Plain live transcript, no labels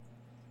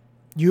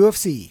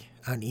UFC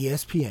on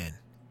ESPN.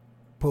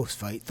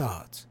 Post-fight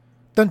thoughts.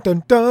 Dun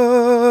dun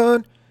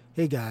dun!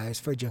 Hey guys,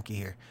 Fight Junkie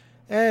here.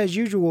 As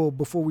usual,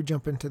 before we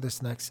jump into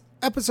this next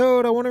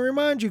episode, I want to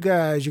remind you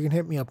guys you can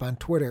hit me up on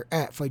Twitter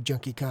at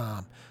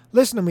FightJunkieCom.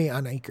 Listen to me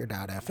on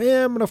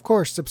Anchor.fm, and of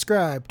course,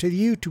 subscribe to the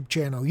YouTube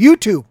channel,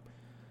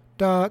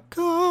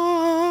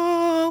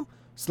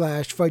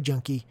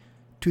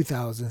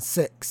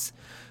 youtube.com/FightJunkie2006.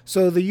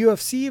 So the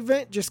UFC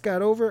event just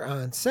got over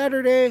on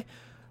Saturday.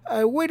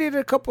 I waited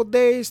a couple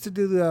days to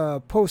do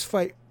the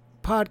post-fight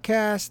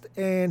podcast,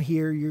 and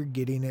here you're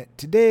getting it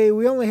today.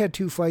 We only had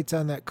 2 fights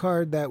on that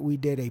card that we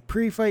did a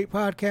pre-fight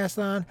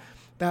podcast on.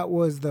 That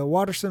was the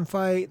Waterson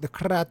fight, the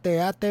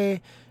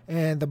Karateate,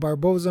 and the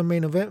Barboza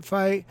main event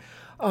fight.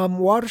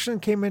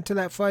 Waterson came into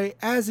that fight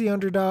as the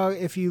underdog.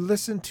 If you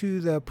listen to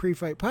the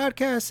pre-fight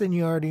podcast, then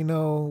you already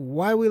know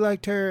why we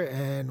liked her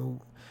and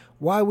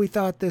why we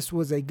thought this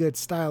was a good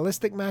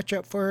stylistic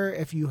matchup for her.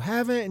 If you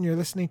haven't and you're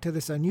listening to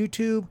this on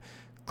YouTube,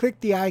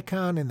 click the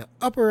icon in the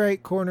upper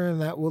right corner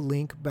and that will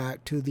link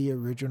back to the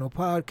original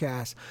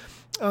podcast.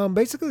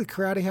 Basically,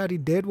 Karate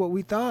Hottie did what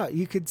we thought.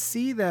 You could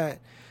see that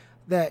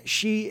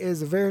she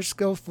is a very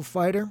skillful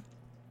fighter.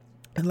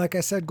 And like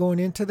I said, going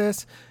into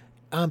this,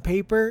 on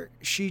paper,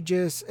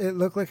 it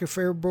looked like a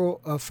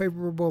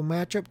favorable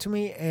matchup to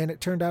me, and it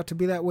turned out to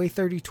be that way,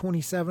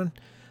 30-27.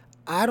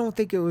 I don't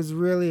think it was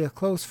really a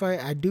close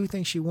fight. I do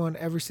think she won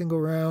every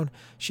single round.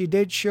 She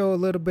did show a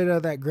little bit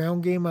of that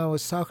ground game I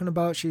was talking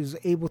about. She was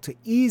able to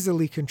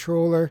easily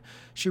control her.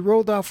 She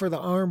rolled off for the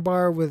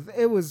armbar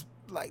it was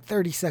like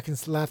 30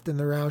 seconds left in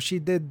the round. She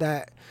did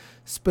that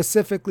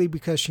specifically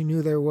because she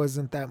knew there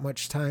wasn't that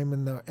much time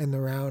in the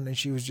round, and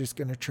she was just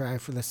going to try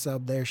for the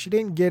sub there. She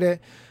didn't get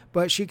it,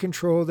 but she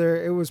controlled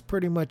her. It was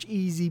pretty much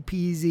easy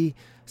peasy,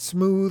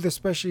 smooth,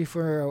 especially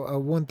for a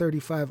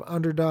 135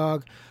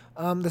 underdog.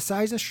 The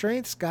size and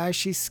strengths, guys,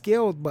 she's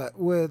skilled, but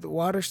with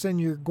Waterson,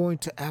 you're going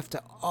to have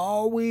to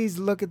always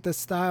look at the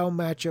style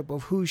matchup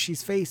of who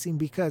she's facing,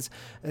 because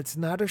it's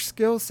not her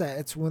skill set.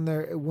 It's when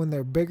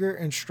they're bigger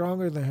and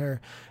stronger than her.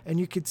 And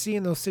you could see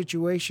in those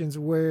situations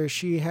where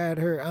she had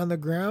her on the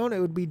ground, it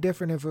would be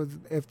different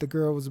if the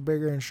girl was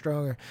bigger and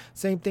stronger.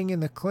 Same thing in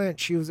the clinch.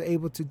 She was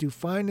able to do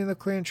fine in the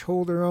clinch,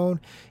 hold her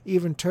own,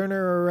 even turn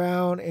her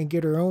around and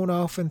get her own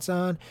offense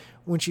on.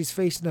 When she's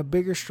facing a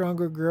bigger,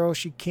 stronger girl,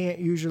 she can't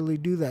usually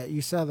do that.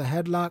 You saw the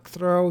headlock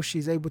throw.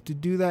 She's able to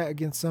do that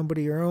against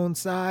somebody her own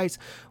size.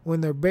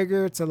 When they're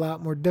bigger, it's a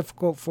lot more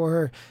difficult for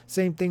her.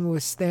 Same thing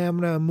with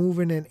stamina,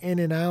 moving in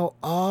and out.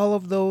 All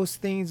of those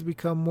things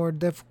become more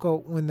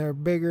difficult when they're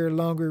bigger,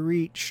 longer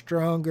reach,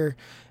 stronger.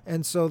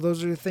 And so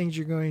those are the things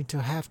you're going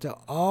to have to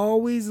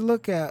always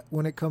look at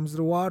when it comes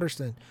to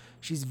Waterson.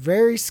 She's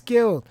very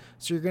skilled,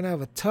 so you're going to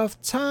have a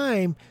tough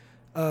time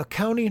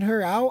counting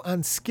her out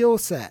on skill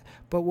set.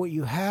 But what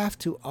you have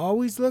to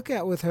always look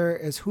at with her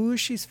is who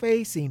she's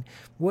facing.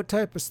 What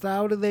type of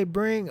style do they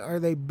bring? Are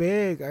they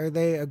big? Are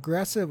they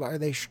aggressive? Are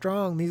they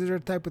strong? These are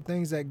the type of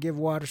things that give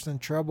Waterson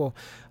trouble.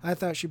 I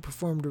thought she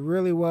performed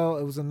really well.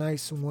 It was a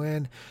nice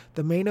win.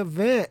 The main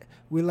event,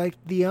 we liked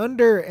the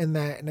under in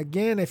that. And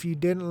again, if you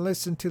didn't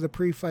listen to the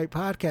pre-fight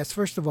podcast,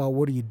 first of all,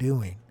 what are you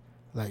doing?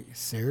 Like,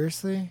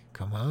 seriously?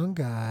 Come on,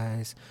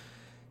 guys.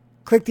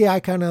 Click the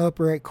icon in the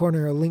upper right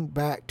corner, a link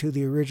back to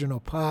the original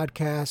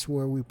podcast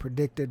where we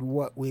predicted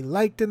what we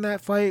liked in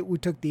that fight. We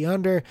took the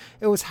under.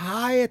 It was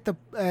high at the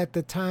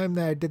time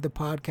that I did the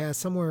podcast,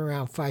 somewhere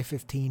around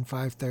 515,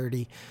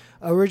 530.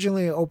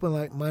 Originally, it opened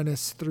like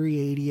minus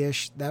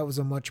 380-ish. That was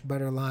a much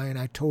better line.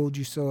 I told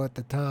you so at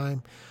the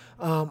time.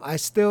 I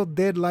still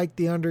did like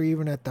the under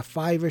even at the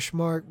 5-ish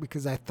mark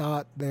because I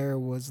thought there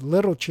was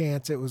little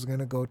chance it was going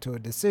to go to a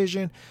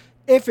decision.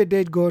 If it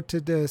did go to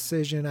the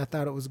decision, I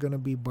thought it was going to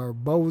be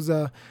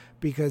Barboza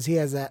because he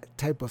has that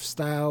type of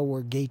style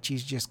where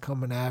Gaethje's just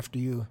coming after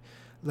you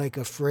like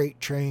a freight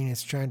train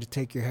is trying to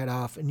take your head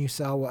off. And you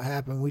saw what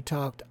happened. We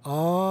talked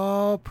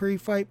all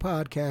pre-fight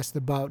podcast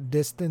about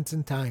distance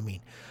and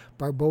timing.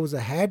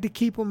 Barboza had to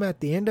keep him at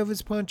the end of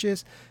his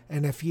punches,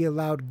 and if he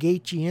allowed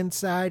Gaethje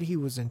inside, he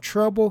was in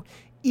trouble,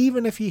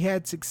 even if he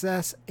had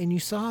success, and you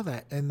saw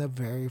that in the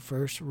very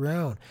first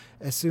round.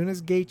 As soon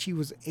as Gaethje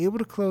was able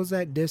to close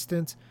that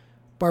distance,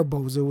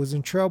 Barboza was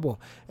in trouble.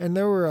 And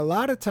there were a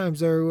lot of times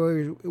there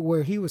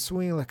where he was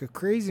swinging like a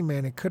crazy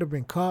man and could have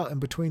been caught in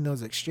between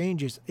those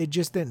exchanges. It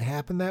just didn't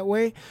happen that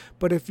way.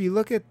 But if you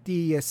look at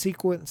the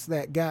sequence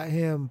that got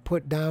him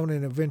put down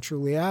and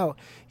eventually out,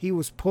 he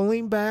was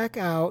pulling back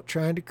out,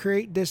 trying to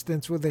create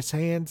distance with his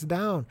hands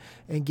down.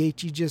 And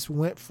Gaethje just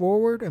went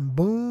forward and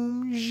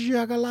boom,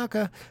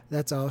 shakalaka.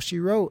 That's all she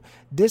wrote.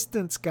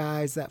 Distance,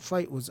 guys, that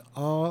fight was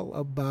all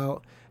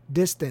about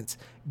distance.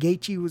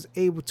 Gaethje was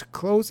able to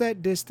close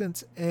that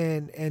distance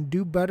and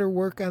do better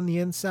work on the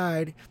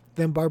inside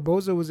than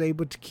Barboza was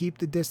able to keep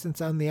the distance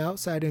on the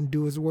outside and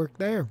do his work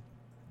there.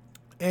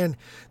 And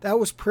that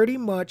was pretty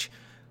much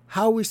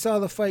how we saw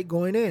the fight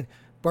going in.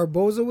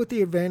 Barboza with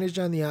the advantage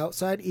on the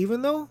outside,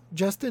 even though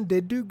Justin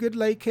did do good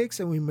leg kicks,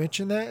 and we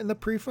mentioned that in the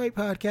pre-fight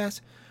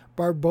podcast.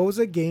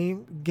 Barboza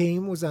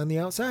game was on the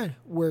outside,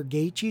 where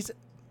Gaethje's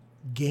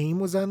game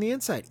was on the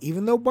inside.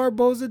 Even though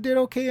Barboza did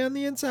okay on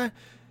the inside,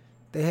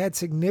 they had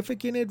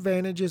significant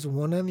advantages,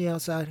 one on the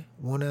outside,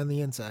 one on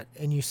the inside.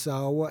 And you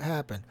saw what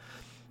happened.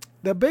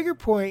 The bigger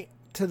point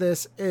to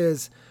this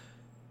is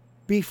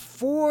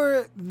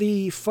before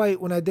the fight,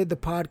 when I did the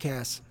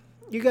podcast,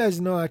 you guys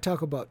know I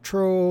talk about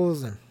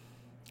trolls and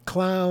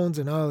clowns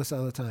and all this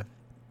all the time.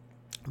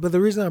 But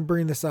the reason I'm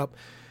bringing this up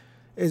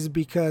is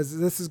because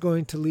this is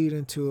going to lead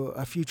into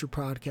a future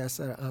podcast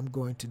that I'm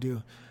going to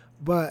do.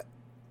 But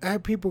I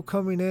had people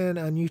coming in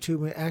on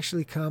YouTube and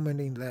actually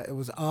commenting that it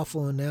was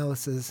awful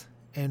analysis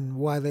and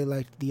why they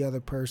liked the other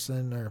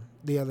person or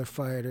the other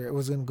fighter. It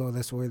was going to go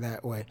this way,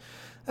 that way.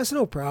 That's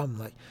no problem.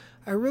 Like,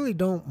 I really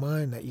don't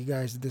mind that you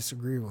guys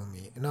disagree with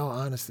me. In all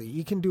honesty,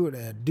 you can do it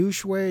in a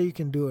douche way. You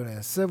can do it in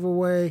a civil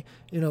way.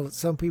 You know,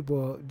 some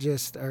people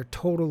just are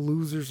total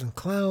losers and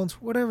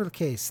clowns. Whatever the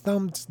case,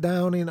 thumbs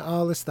down and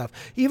all this stuff.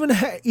 Even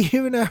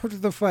after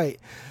the fight,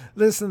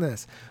 listen to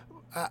this.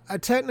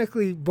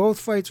 Technically,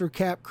 both fights were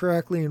capped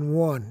correctly and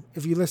won.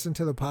 If you listen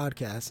to the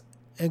podcast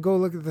and go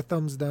look at the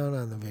thumbs down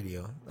on the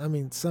video. I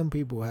mean, some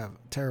people have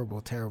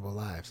terrible, terrible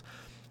lives.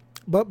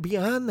 But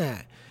beyond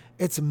that,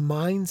 it's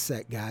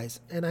mindset,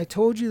 guys. And I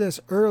told you this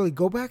early.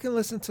 Go back and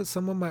listen to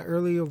some of my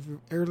earlier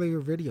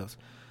videos.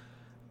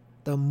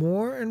 The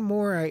more and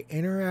more I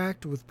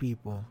interact with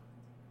people,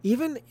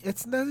 even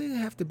it doesn't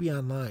have to be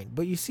online,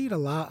 but you see it a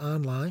lot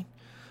online.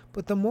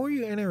 But the more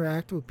you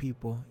interact with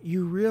people,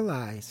 you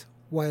realize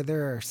why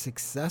there are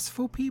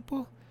successful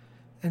people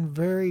and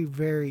very,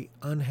 very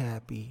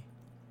unhappy,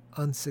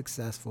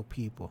 unsuccessful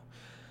people.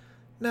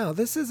 Now,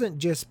 this isn't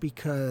just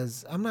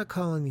because I'm not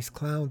calling these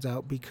clowns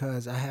out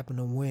because I happen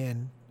to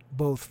win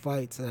both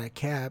fights that I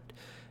capped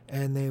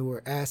and they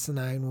were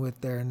asinine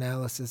with their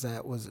analysis.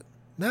 That was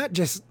not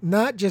just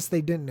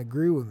they didn't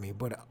agree with me,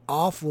 but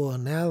awful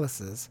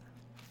analysis.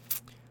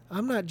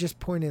 I'm not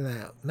just pointing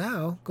that out.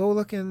 Now, go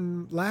look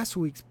in last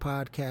week's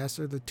podcast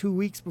or the 2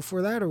 weeks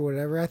before that or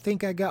whatever. I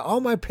think I got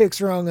all my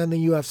picks wrong on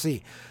the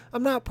UFC.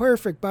 I'm not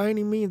perfect by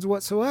any means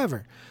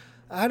whatsoever.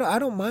 I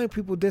don't mind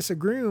people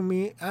disagreeing with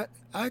me.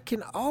 I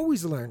can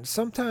always learn.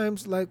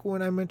 Sometimes, like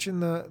when I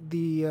mentioned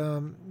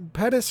the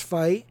Pettis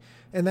fight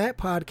in that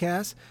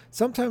podcast,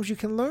 sometimes you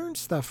can learn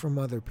stuff from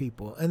other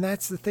people. And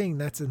that's the thing.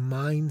 That's a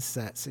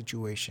mindset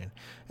situation.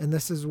 And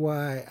this is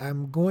why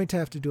I'm going to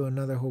have to do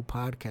another whole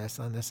podcast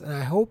on this. And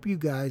I hope you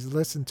guys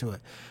listen to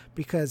it.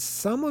 Because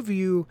some of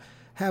you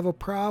have a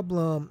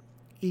problem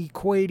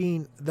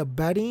equating the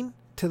betting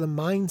to the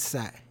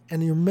mindset.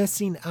 And you're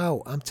missing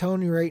out. I'm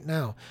telling you right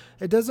now.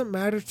 It doesn't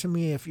matter to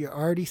me if you're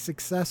already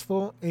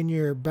successful in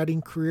your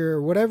betting career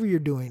or whatever you're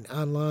doing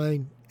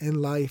online,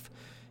 in life.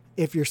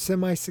 If you're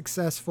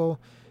semi-successful,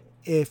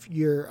 if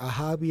you're a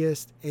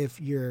hobbyist,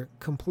 if you're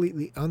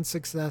completely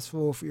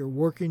unsuccessful, if you're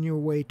working your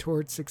way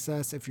towards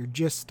success, if you're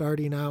just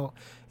starting out,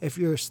 if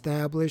you're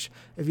established,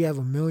 if you have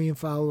 1 million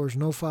followers,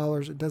 no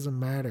followers, it doesn't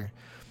matter.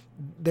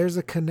 There's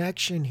a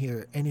connection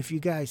here. And if you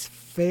guys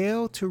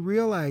fail to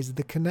realize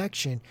the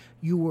connection,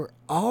 you are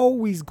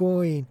always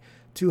going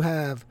to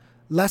have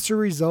lesser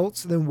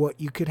results than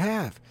what you could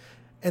have.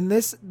 And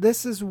this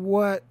is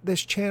what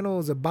this channel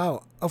is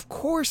about. Of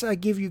course, I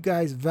give you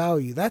guys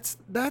value. That's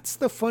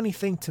the funny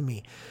thing to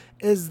me,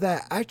 is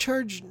that I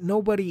charge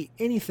nobody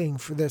anything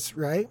for this,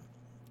 right?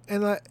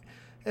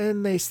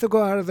 And they still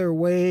go out of their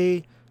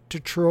way to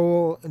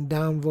troll and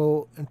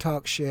downvote and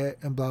talk shit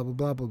and blah, blah,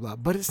 blah, blah, blah.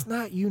 But it's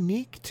not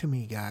unique to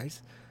me,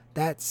 guys.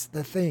 That's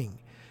the thing.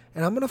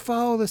 And I'm going to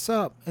follow this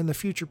up in the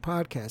future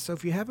podcast. So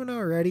if you haven't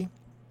already,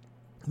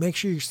 make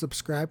sure you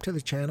subscribe to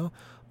the channel,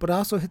 but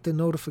also hit the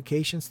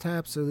notifications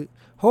tab so that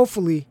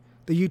hopefully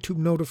the YouTube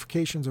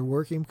notifications are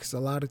working, because a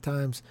lot of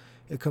times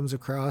it comes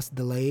across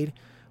delayed.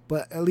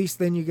 But at least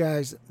then you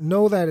guys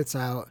know that it's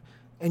out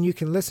and you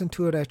can listen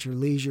to it at your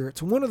leisure.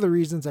 It's one of the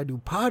reasons I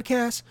do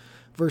podcasts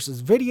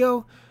versus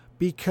video,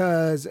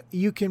 because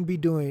you can be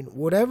doing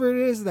whatever it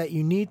is that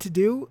you need to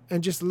do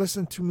and just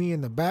listen to me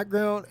in the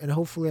background. And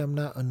hopefully I'm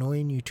not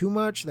annoying you too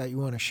much that you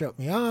want to shut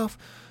me off.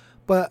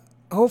 But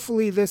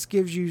hopefully this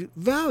gives you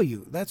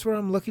value. That's what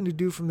I'm looking to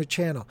do from the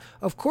channel.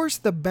 Of course,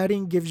 the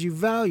betting gives you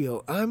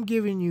value. I'm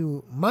giving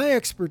you my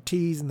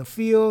expertise in the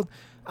field.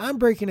 I'm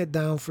breaking it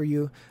down for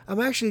you. I'm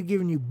actually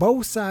giving you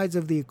both sides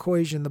of the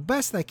equation the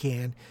best I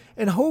can.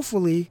 And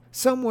hopefully,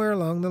 somewhere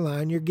along the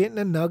line, you're getting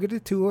a nugget or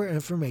two of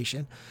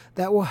information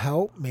that will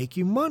help make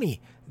you money.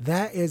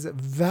 That is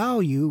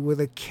value with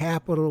a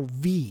capital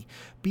V,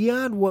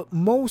 beyond what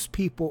most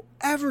people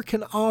ever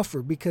can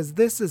offer, because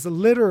this is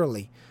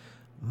literally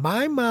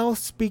my mouth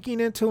speaking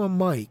into a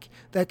mic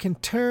that can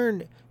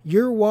turn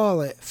your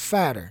wallet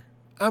fatter.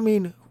 I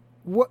mean,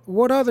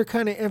 what other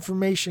kind of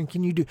information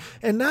can you do?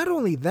 And not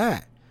only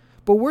that,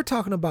 but we're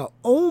talking about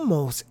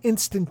almost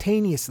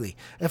instantaneously.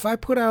 If I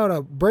put out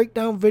a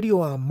breakdown video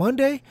on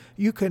Monday,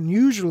 you can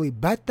usually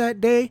bet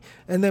that day.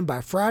 And then by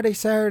Friday,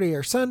 Saturday,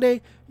 or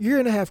Sunday, you're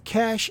going to have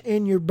cash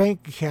in your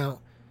bank account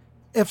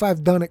if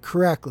I've done it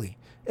correctly.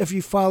 If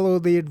you follow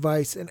the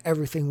advice and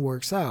everything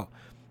works out.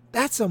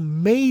 That's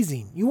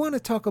amazing. You want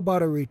to talk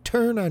about a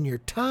return on your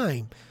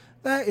time?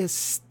 That is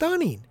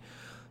stunning.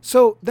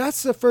 So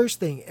that's the first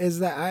thing, is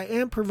that I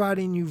am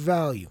providing you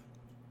value.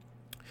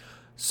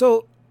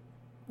 So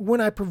when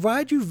I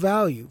provide you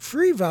value,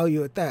 free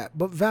value at that,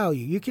 but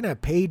value, you can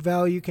have paid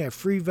value, you can have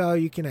free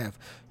value, you can have,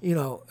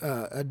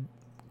 a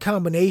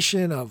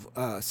combination of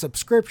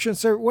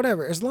subscriptions or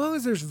whatever, as long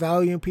as there's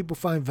value and people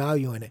find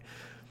value in it.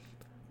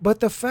 But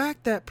the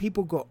fact that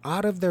people go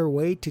out of their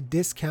way to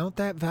discount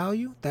that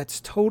value that's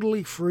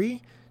totally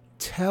free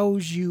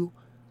tells you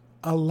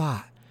a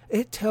lot.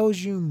 It tells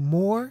you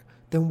more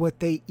than what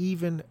they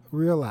even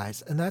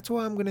realize. And that's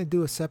why I'm going to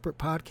do a separate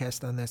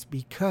podcast on this,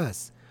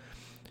 because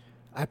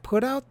I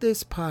put out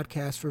this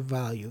podcast for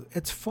value.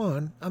 It's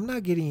fun. I'm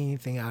not getting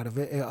anything out of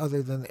it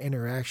other than the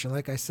interaction.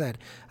 Like I said,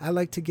 I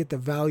like to get the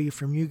value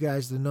from you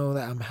guys to know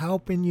that I'm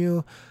helping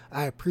you.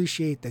 I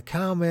appreciate the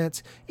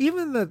comments,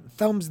 even the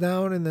thumbs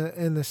down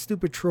and the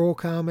stupid troll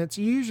comments.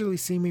 You usually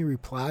see me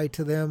reply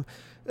to them.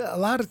 A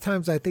lot of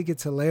times I think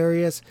it's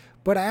hilarious,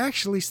 but I'm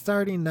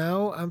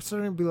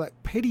starting to be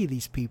like, pity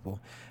these people,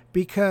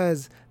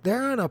 because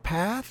they're on a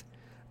path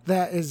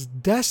that is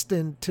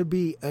destined to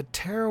be a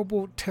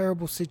terrible,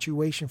 terrible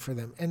situation for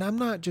them. And I'm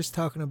not just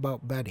talking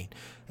about betting.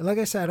 And like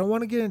I said, I don't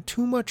want to get in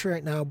too much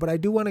right now, but I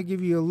do want to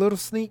give you a little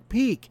sneak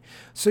peek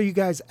so you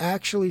guys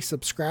actually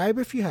subscribe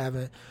if you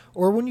haven't,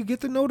 or when you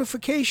get the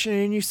notification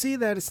and you see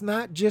that it's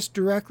not just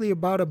directly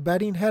about a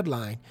betting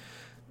headline,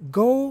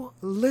 go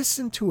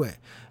listen to it,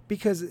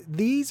 because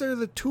these are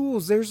the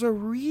tools. There's a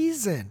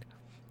reason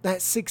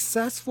that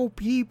successful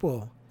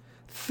people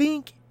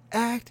think,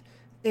 act,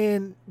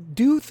 and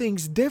do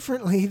things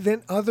differently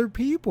than other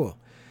people.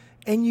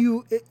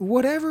 And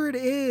whatever it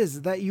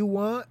is that you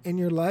want in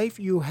your life,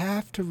 you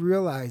have to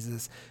realize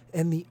this.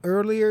 And the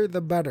earlier,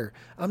 the better.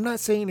 I'm not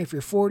saying if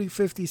you're 40,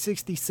 50,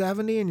 60,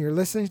 70 and you're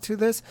listening to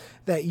this,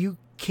 that you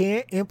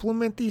can't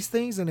implement these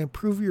things and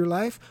improve your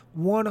life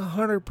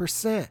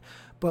 100%.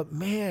 But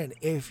man,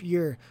 if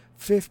you're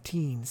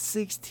 15,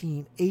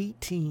 16,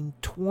 18,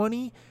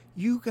 20,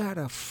 you got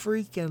a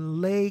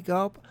freaking leg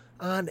up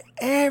on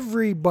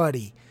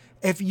everybody.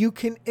 If you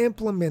can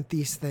implement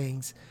these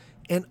things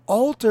and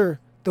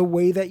alter the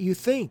way that you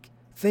think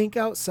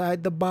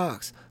outside the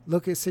box,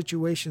 look at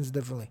situations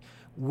differently.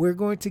 We're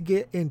going to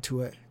get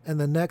into it in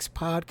the next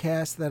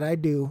podcast that I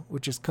do,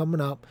 which is coming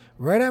up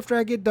right after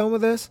I get done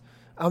with this.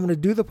 I'm going to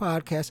do the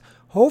podcast.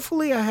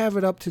 Hopefully I have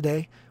it up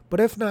today, but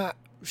if not,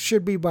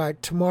 should be by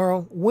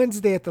tomorrow,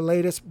 Wednesday at the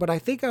latest. But I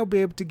think I'll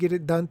be able to get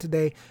it done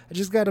today. I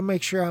just got to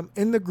make sure I'm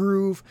in the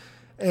groove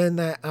and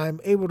that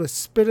I'm able to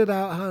spit it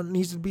out how it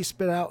needs to be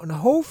spit out. And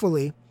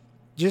hopefully,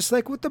 just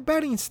like with the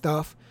betting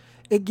stuff,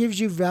 it gives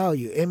you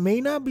value. It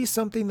may not be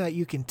something that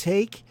you can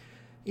take,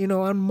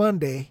 on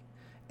Monday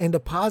and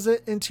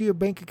deposit into your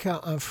bank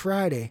account on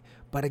Friday.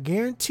 But I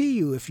guarantee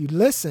you, if you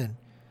listen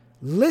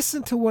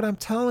to what I'm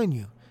telling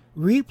you,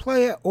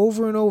 replay it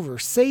over and over,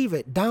 save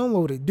it,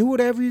 download it, do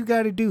whatever you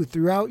got to do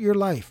throughout your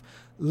life.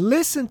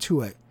 Listen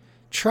to it.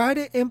 Try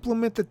to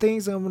implement the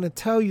things I'm going to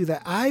tell you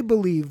that I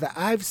believe, that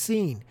I've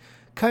seen,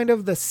 kind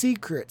of the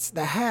secrets,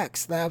 the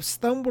hacks that I've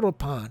stumbled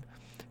upon.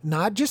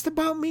 Not just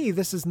about me.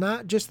 This is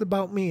not just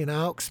about me, and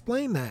I'll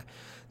explain that.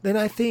 Then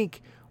I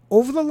think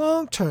over the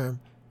long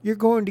term, you're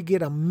going to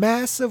get a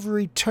massive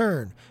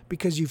return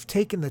because you've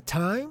taken the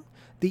time,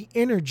 the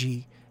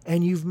energy,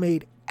 and you've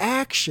made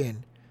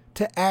action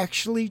to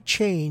actually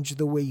change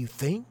the way you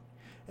think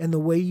and the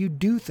way you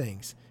do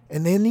things.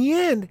 And in the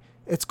end,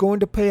 it's going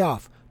to pay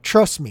off.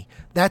 Trust me.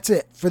 That's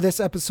it for this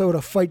episode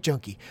of Fight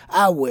Junkie.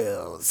 I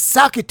will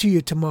sock it to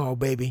you tomorrow,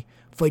 baby.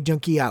 Fight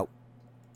Junkie out.